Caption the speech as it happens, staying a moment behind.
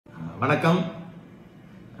வணக்கம்,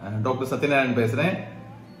 டாக்டர் சத்யநாராயணன் பேசுறேன்.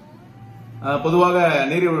 பொதுவாக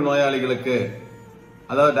நீரிழிவு நோயாளிகளுக்கு,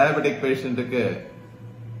 அதாவது டயபெட்டிக் பேஷண்ட்டுக்கு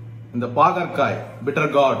இந்த பாகற்காய்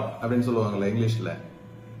பிட்டர் கார்ட் அப்படின்னு சொல்லுவாங்கல்ல இங்கிலீஷ்ல,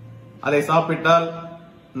 அதை சாப்பிட்டால்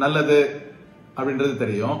நல்லது அப்படின்றது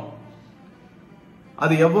தெரியும்.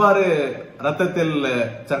 அது எவ்வாறு ரத்தத்தில்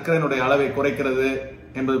சர்க்கரையினுடைய அளவை குறைக்கிறது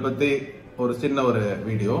என்பது பத்தி ஒரு சின்ன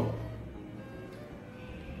வீடியோ.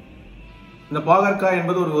 இந்த பாகற்காய்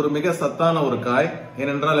என்பது ஒரு மிக சத்தான ஒரு காய்.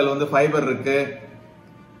 ஏனென்றால் இதுல ஃபைபர் இருக்கு,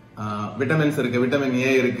 விட்டமின்ஸ் இருக்கு, விட்டமின் ஏ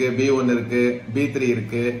இருக்கு, B1 இருக்கு, B3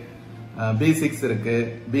 இருக்கு, B6 இருக்கு,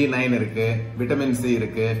 B9 இருக்கு, விட்டமின் சி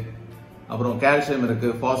இருக்கு, அப்புறம் கால்சியம்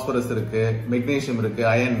இருக்கு, பாஸ்பரஸ் இருக்கு, மெக்னீசியம் இருக்கு,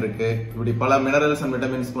 அயன் இருக்கு. இப்படி பல மினரல்ஸ் அண்ட்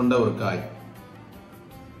விட்டமின்ஸ் கொண்ட ஒரு காய்.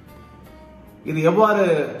 இது எவ்வாறு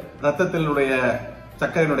ரத்தத்தினுடைய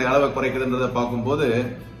சர்க்கரையினுடைய அளவை குறைக்குதுன்றதை பார்க்கும்போது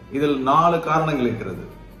இதில் 4 காரணங்கள் இருக்கிறது.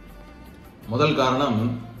 முதல் காரணம்,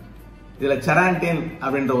 இதுல செரான்டின்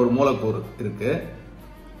அப்படின்ற ஒரு மூலக்கூறு இருக்கு.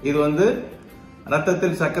 இது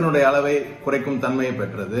ரத்தத்தில் சர்க்கரையினுடைய அளவை குறைக்கும் தன்மையை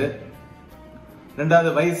பெற்றது. இரண்டாவது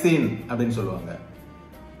வைசீன் அப்படின்னு சொல்லுவாங்க.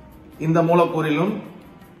 இந்த மூலக்கூறிலும்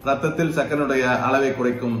ரத்தத்தில் சர்க்கரையினுடைய அளவை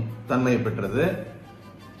குறைக்கும் தன்மையை பெற்றது.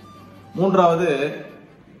 மூன்றாவது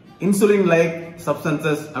இன்சுலின் லைக்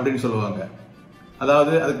சப்ஸ்டன்சஸ் அப்படின்னு சொல்லுவாங்க.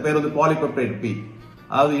 அதாவது அதுக்கு பேர் பாலிபெப்டைட் பி.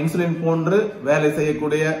 அதாவது இன்சுலின் போன்று வேலை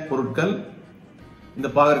செய்யக்கூடிய பொருட்கள் இந்த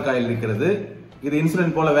பாகற்காயில் இருக்கிறது. இது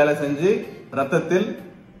இன்சுலின் போல வேலை செஞ்சு ரத்தத்தில்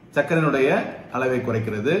சர்க்கரையினுடைய அளவை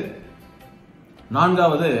குறைக்கிறது.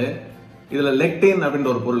 நான்காவது, இதுல லெக்டின் அப்படின்ற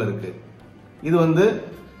ஒரு பொருள் இருக்கு. இது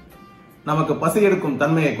நமக்கு பசி எடுக்கும்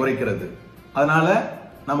தன்மையை குறைக்கிறது. அதனால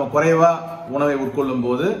நம்ம குறைவா உணவை உட்கொள்ளும்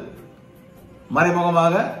போது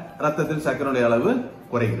மறைமுகமாக ரத்தத்தில் சர்க்கரையினுடைய அளவு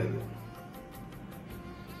குறைகிறது.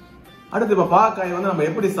 அடுத்து இப்ப பாகற்காய் நம்ம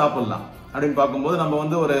எப்படி சாப்பிடலாம் அப்படின்னு பார்க்கும்போது,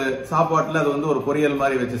 நம்ம ஒரு சாப்பாட்டுல அது ஒரு பொரியல்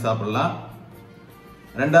மாதிரி வச்சு சாப்பிடலாம்.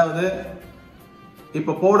 ரெண்டாவது,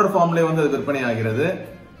 இப்ப பவுடர் ஃபார்ம்லயே அது விற்பனை ஆகிறது.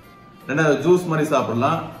 ரெண்டாவது, ஜூஸ் மாதிரி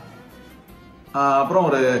சாப்பிடலாம். அப்புறம்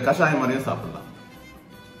ஒரு கஷாயம் மாதிரியும் சாப்பிடலாம்.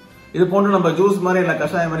 இது போன்று நம்ம ஜூஸ் மாதிரி இல்ல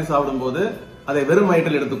கஷாயம் மாதிரி சாப்பிடும் போது அதை வெறும்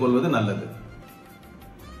வயிற்றில் எடுத்துக்கொள்வது நல்லது.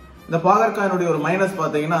 இந்த பாகற்காயினுடைய ஒரு மைனஸ்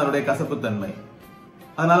பாத்தீங்கன்னா அதனுடைய கசப்புத்தன்மை.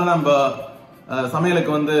 அதனால நம்ம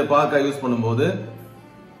சமையலுக்கு பாகற்காய் யூஸ் பண்ணும்போது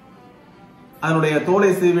அதனுடைய தோலை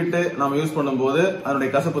சீவிட்டு நாம் யூஸ் பண்ணும்போது அதனுடைய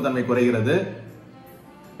கசப்பு தன்மை குறைகிறது.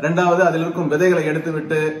 இரண்டாவது, அதில் இருக்கும் விதைகளை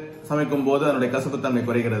எடுத்துவிட்டு சமைக்கும் போது அதனுடைய கசப்பு தன்மை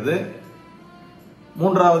குறைகிறது.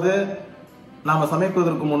 மூன்றாவது, நாம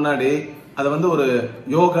சமைப்பதற்கு முன்னாடி அதை ஒரு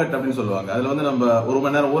யோகட் அப்படின்னு சொல்லுவாங்க. அதுல நம்ம 1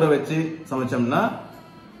 மணி நேரம் ஊற வச்சு சமைச்சோம்னா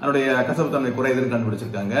அதனுடைய கசப்பு தன்மை குறையுதுன்னு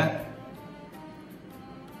கண்டுபிடிச்சிருக்காங்க.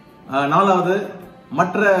 நாலாவது,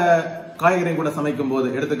 மற்ற காய்கறி கூட சமைக்கும் போது,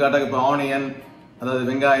 எடுத்துக்காட்டாக இப்ப ஆனியன், அதாவது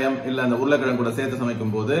வெங்காயம் இல்ல அந்த உருளைக்கிழங்கு கூட சேர்த்து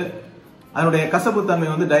சமைக்கும் போது அதனுடைய கசப்பு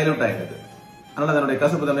தன்மை டைலூட் ஆயிடுது. அதனால அதனுடைய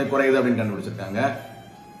கசப்பு தன்மை குறையுது அப்படின்னு கண்டுபிடிச்சிருக்காங்க.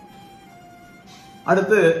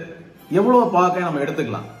 அடுத்து, எவ்வளவு பாவக்காய் நம்ம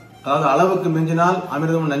எடுத்துக்கலாம், அதாவது அளவுக்கு மிஞ்சினால்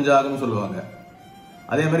அமிர்தமும் நஞ்சாகும் சொல்லுவாங்க.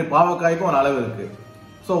 அதே மாதிரி பாவக்காய்க்கும் ஒரு அளவு இருக்கு.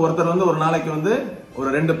 சோ ஒருத்தர் ஒரு நாளைக்கு ஒரு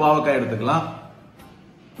 2 பாவக்காய் எடுத்துக்கலாம்.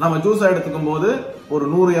 நம்ம ஜூஸா எடுத்துக்கும் போது ஒரு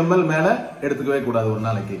 100 ml மேல எடுத்துக்கவே கூடாது ஒரு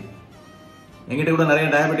நாளைக்கு. எங்கிட்ட கூட நிறைய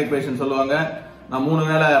டயபெட்டிக் பேஷண்ட் சொல்லுவாங்க, நான் 3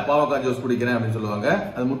 வேளை பாவக்காய் ஜூஸ் குடிக்கிறேன் அப்படின்னு சொல்லுவாங்க.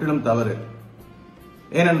 அது முற்றிலும் தவறு.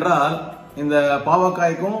 ஏனென்றால் இந்த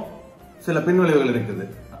பாவக்காய்க்கும் சில பின்விளைவுகள் இருக்குது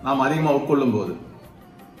நாம் அதிகமா உட்கொள்ளும் போது.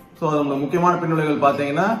 சோ அதோட முக்கியமான பின்விளைவுகள்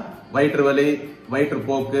பாத்தீங்கன்னா வயிற்று வலி,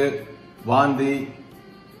 வயிற்றுப்போக்கு, வாந்தி,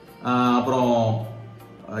 அப்புறம்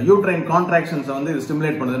யூட்ரைன் கான்ட்ராக்ஷன்ஸ் இது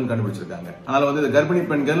ஸ்டிமுலேட் பண்ணுதுன்னு கண்டுபிடிச்சிருக்காங்க. அதனால இது கர்ப்பிணி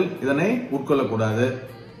பெண்கள் இதனை உட்கொள்ளக்கூடாது.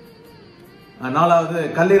 நாலாவது,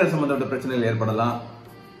 கல்லீரல் சம்பந்தப்பட்ட பிரச்சனைகள் ஏற்படலாம்.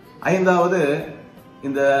 ஐந்தாவது,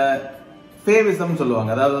 இந்த ஃபேவிசம்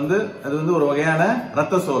சொல்லுவாங்க. அதாவது அது ஒரு வகையான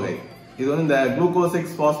ரத்த சோகை. இது இந்த குளுக்கோஸ்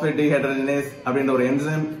 6 பாஸ்பேட் டீஹைட்ரஜனேஸ் அப்படின்ற ஒரு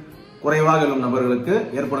என்சைம் குறைவாக உள்ள நபர்களுக்கு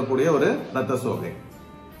ஏற்படக்கூடிய ஒரு ரத்த சோகை.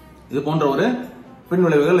 இது போன்ற ஒரு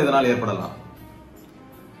பின்விளைவுகள் இதனால் ஏற்படலாம்.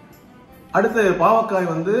 அடுத்து, பாவக்காய்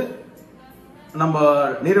நம்ம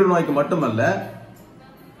நீரிழிவு நோய்க்கு மட்டுமல்ல,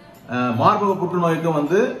 மார்பக புற்றுநோய்க்கும்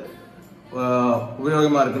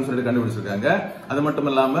உபயோகமா இருக்குன்னு சொல்லிட்டு கண்டுபிடிச்சிருக்காங்க. அது மட்டும்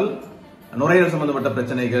இல்லாமல் நுரையீரல் சம்பந்தப்பட்ட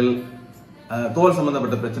பிரச்சனைகள், தோல்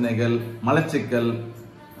சம்பந்தப்பட்ட பிரச்சனைகள், மலச்சிக்கல்,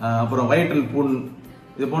 அப்புறம் வயிற்றில் புண்,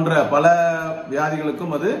 இது போன்ற பல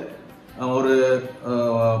வியாதிகளுக்கும் அது ஒரு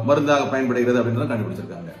மருந்தாக பயன்படுகிறது அப்படின்றத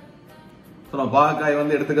கண்டுபிடிச்சிருக்காங்க. பாவக்காய்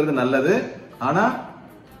எடுத்துக்கிறது நல்லது. ஆனா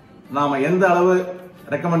நாம எந்த அளவு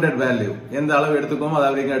ரெக்கமெண்டட் வேல்யூ, எந்த அளவு எடுத்துக்கோமோ அதை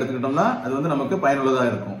வரைக்கும் எடுத்துக்கிட்டோம்னா அது நமக்கு பயனுள்ளதா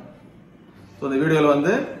இருக்கும். இந்த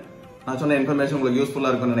வீடியோல நான் சொன்ன இன்ஃபர்மேஷன் உங்களுக்கு யூஸ்ஃபுல்லா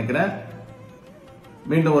இருக்கும்னு நினைக்கிறேன்.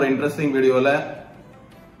 மீண்டும் ஒரு இன்ட்ரெஸ்டிங் வீடியோல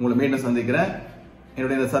உங்களை மீண்டும் சந்திக்கிறேன்.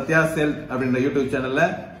 என்னுடைய சத்யா செல்த் அப்படின்ற யூடியூப் சேனல்ல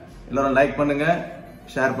எல்லாரும் லைக் பண்ணுங்க,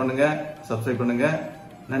 ஷேர் பண்ணுங்க, சப்ஸ்கிரைப் பண்ணுங்க.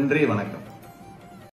 நன்றி, வணக்கம்.